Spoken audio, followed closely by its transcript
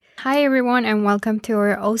Hi, everyone, and welcome to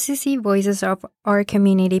our OCC Voices of Our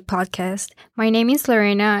Community podcast. My name is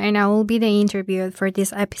Lorena, and I will be the interviewer for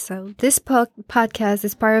this episode. This podcast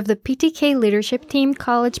is part of the PTK Leadership Team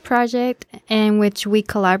College Project, in which we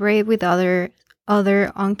collaborate with other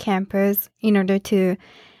on campus in order to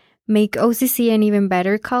make OCC an even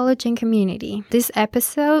better college and community. This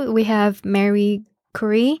episode, we have Mary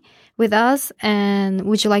Curry with us, and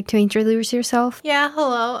would you like to introduce yourself? Yeah,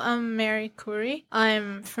 hello, I'm Mary Curry.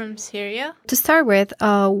 I'm from Syria. To start with,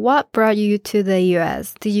 what brought you to the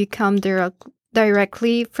U.S.? Did you come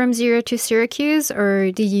directly from Syria to Syracuse,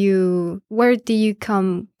 or where did you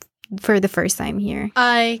come for the first time here?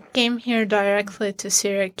 I came here directly to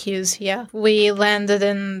Syracuse, yeah. We landed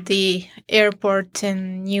in the airport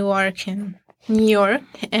in Newark,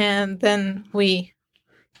 and then we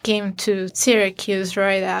came to Syracuse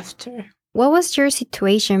right after. What was your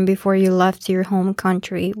situation before you left your home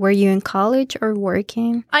country? Were you in college or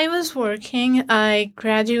working? I was working. I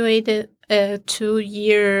graduated a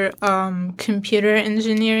 2-year computer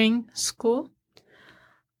engineering school.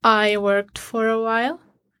 I worked for a while,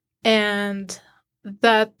 and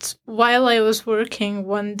that while I was working,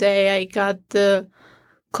 one day I got the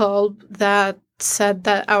call that said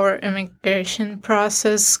that our immigration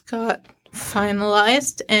process got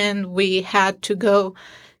finalized and we had to go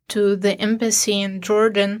to the embassy in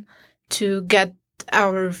Jordan to get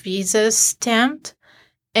our visas stamped.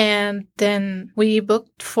 And then we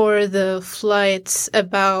booked for the flights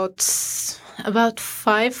about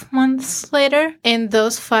 5 months later. In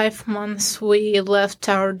those 5 months, we left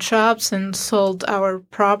our jobs and sold our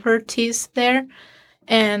properties there.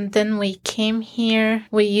 And then we came here.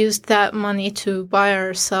 We used that money to buy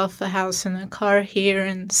ourselves a house and a car here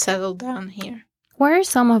and settle down here. What are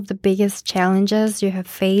some of the biggest challenges you have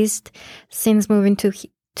faced since moving to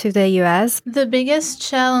the U.S.? The biggest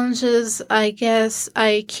challenges, I guess,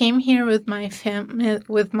 I came here with my family,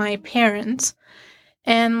 with my parents,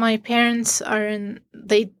 and my parents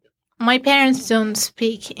don't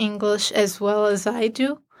speak English as well as I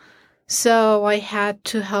do, so I had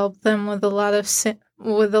to help them with a lot of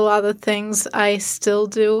things. I still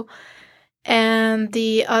do. And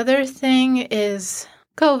the other thing is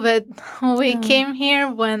COVID. We came here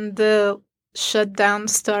when the shutdown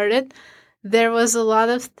started. There was a lot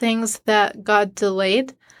of things that got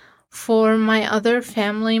delayed. For my other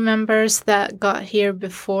family members that got here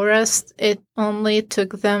before us, it only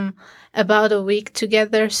took them about a week to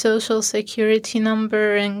get their social security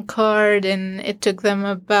number and card, and it took them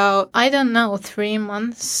about, 3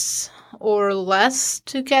 months or less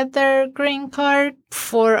to get their green card.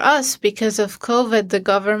 For us, because of COVID, the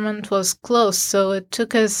government was closed, so it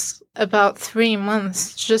took us about 3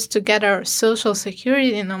 months just to get our social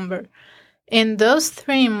security number. In those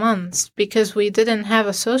 3 months, because we didn't have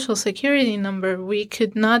a social security number, we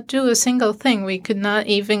could not do a single thing. We could not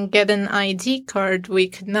even get an ID card. We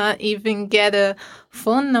could not even get a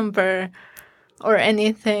phone number or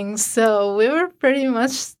anything. So we were pretty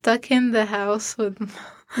much stuck in the house with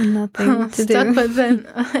nothing to do.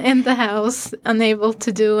 Stuck in the house, unable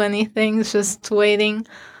to do anything, just waiting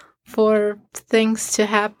for things to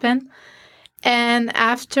happen. And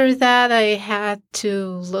after that, I had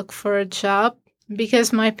to look for a job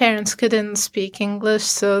because my parents couldn't speak English,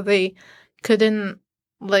 so they couldn't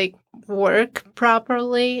work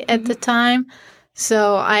properly at the time.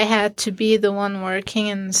 So I had to be the one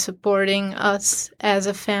working and supporting us as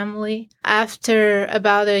a family. After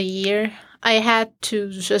about a year, I had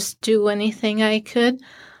to just do anything I could.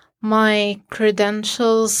 My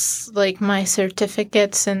credentials, like my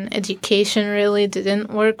certificates and education, really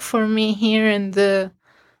didn't work for me here in the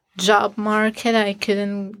job market. I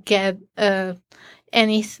couldn't get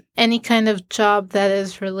any kind of job that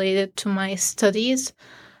is related to my studies.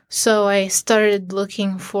 So I started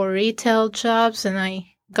looking for retail jobs, and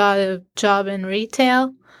I got a job in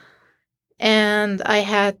retail. And I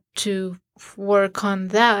had to work on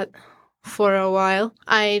that for a while.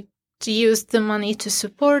 I used the money to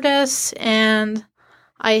support us, and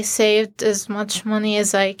I saved as much money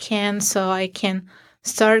as I can so I can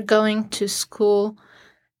start going to school.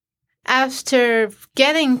 After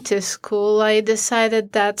getting to school, I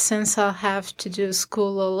decided that since I'll have to do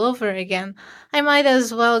school all over again, I might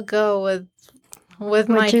as well go with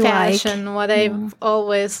my passion, what I've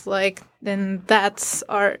always liked, and that's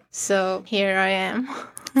art. So here I am.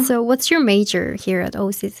 So what's your major here at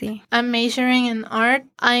OCC? I'm majoring in art.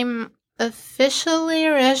 I'm officially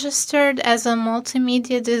registered as a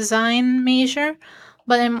multimedia design major,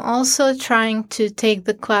 but I'm also trying to take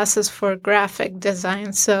the classes for graphic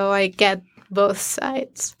design, so I get both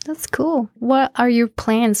sides. That's cool. What are your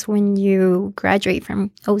plans when you graduate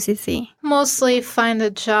from OCC? Mostly find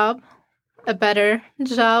a job, a better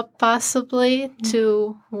job possibly,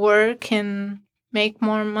 to work and make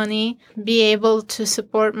more money, be able to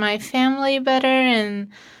support my family better, and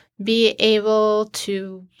be able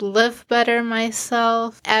to live better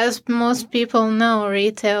myself. As most people know,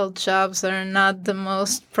 retail jobs are not the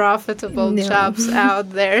most profitable jobs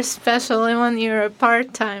out there, especially when you're a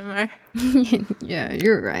part-timer. Yeah,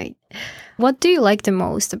 you're right. What do you like the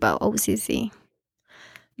most about OCC?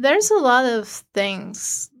 There's a lot of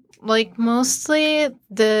things, like mostly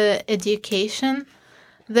the education.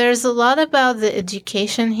 There's a lot about the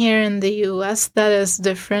education here in the US that is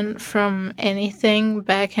different from anything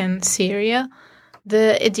back in Syria.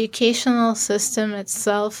 The educational system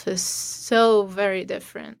itself is so very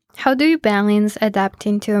different. How do you balance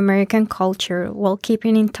adapting to American culture while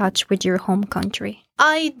keeping in touch with your home country?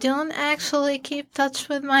 I don't actually keep touch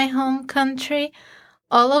with my home country.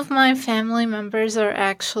 All of my family members are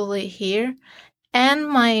actually here, and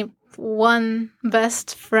my one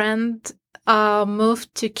best friend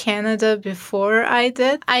moved to Canada before I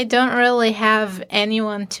did. I don't really have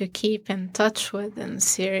anyone to keep in touch with in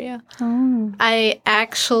Syria. Oh. I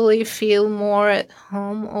actually feel more at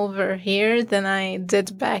home over here than I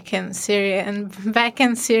did back in Syria. And back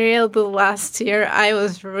in Syria the last year, I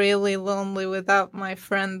was really lonely without my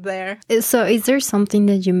friend there. So is there something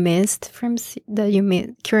that you missed from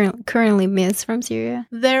currently miss from Syria?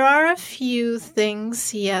 There are a few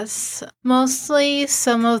things, yes. Mostly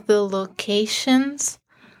some of the locations,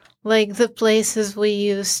 like the places we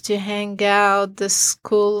used to hang out, the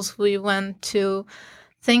schools we went to.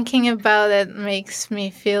 Thinking about it makes me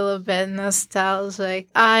feel a bit nostalgic.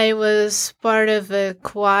 I was part of a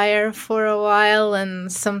choir for a while, and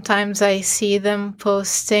sometimes I see them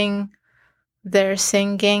posting their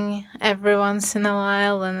singing every once in a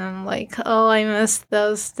while, and I'm like, oh, I miss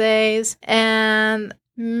those days. And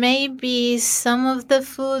maybe some of the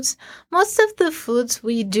foods, most of the foods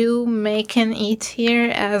we do make and eat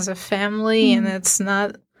here as a family, and it's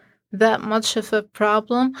not that much of a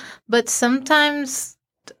problem. But sometimes,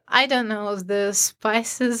 I don't know, the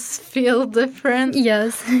spices feel different.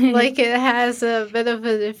 Yes. Like it has a bit of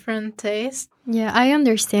a different taste. Yeah, I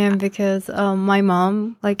understand because my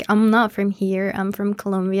mom, like, I'm not from here, I'm from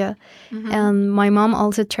Colombia. And my mom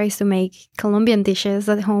also tries to make Colombian dishes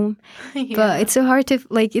at home. Yeah. But it's so hard to,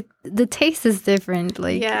 like, the taste is different.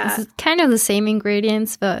 Like, Yeah. it's kind of the same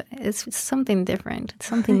ingredients, but it's something different. It's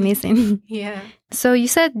something missing. Yeah. So you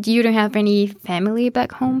said you don't have any family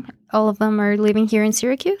back home? All of them are living here in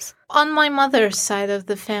Syracuse? On my mother's side of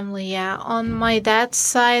the family, yeah. On my dad's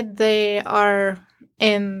side, they are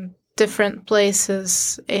in different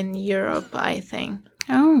places in Europe, I think.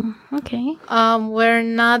 Oh, okay. We're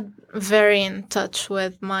not very in touch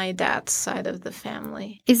with my dad's side of the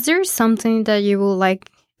family. Is there something that you would like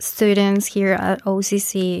students here at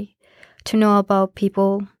OCC to know about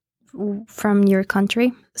people from your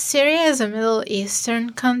country? Syria is a Middle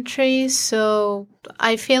Eastern country, so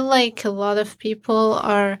I feel like a lot of people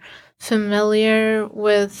are familiar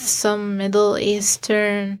with some Middle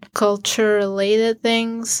Eastern culture-related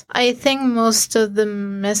things. I think most of the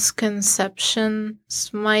misconceptions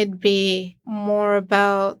might be more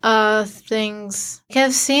about things.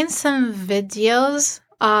 I've seen some videos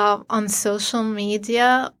on social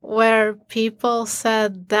media where people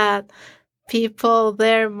said that people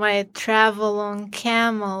there might travel on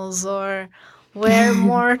camels or wear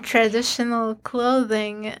more traditional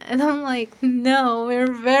clothing, and I'm like, no,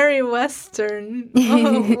 we're very Western.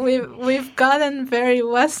 We've gotten very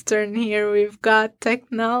Western here. We've got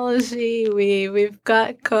technology. We've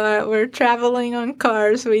got we're traveling on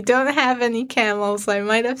cars. We don't have any camels. I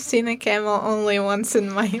might have seen a camel only once in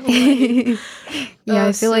my life. Yeah,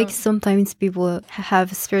 I feel like sometimes people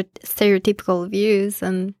have stereotypical views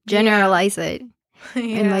and generalize it.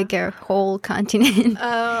 In like a whole continent.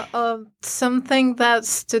 Something that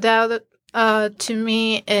stood out to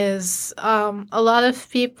me is a lot of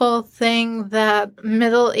people think that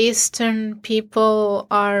Middle Eastern people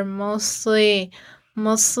are mostly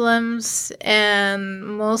Muslims and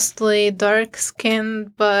mostly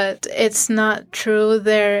dark-skinned, but it's not true.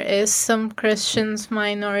 There is some Christians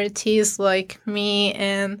minorities like me,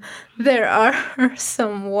 and there are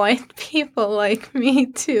some white people like me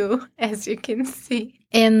too, as you can see.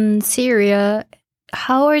 In Syria,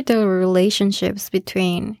 how are the relationships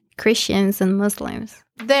between Christians and Muslims?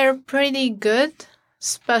 They're pretty good,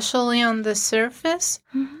 especially on the surface.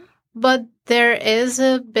 But there is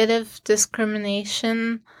a bit of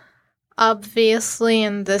discrimination obviously,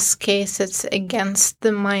 in this case, it's against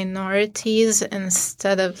the minorities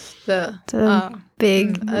instead of the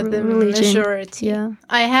big the religion. majority. Yeah.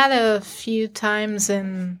 I had a few times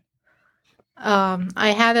in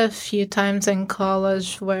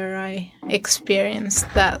college where I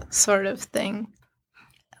experienced that sort of thing.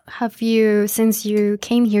 Have you, since you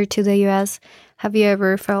came here to the US, have you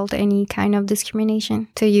ever felt any kind of discrimination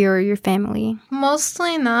to you or your family?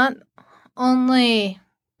 Mostly not. Only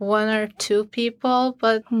one or two people,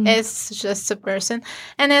 but it's just a person.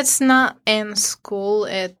 And it's not in school,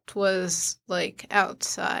 it was like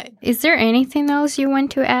outside. Is there anything else you want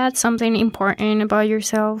to add? Something important about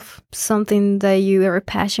yourself? Something that you are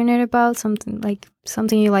passionate about?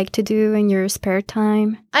 Something you like to do in your spare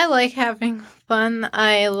time? I like having fun.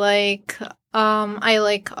 I like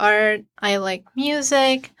art. I like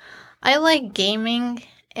music. I like gaming,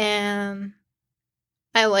 and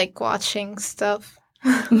I like watching stuff.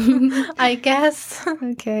 I guess.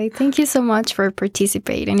 Okay, thank you so much for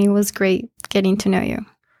participating. It was great getting to know you.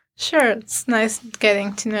 Sure, it's nice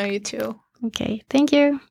getting to know you too. Okay, thank you.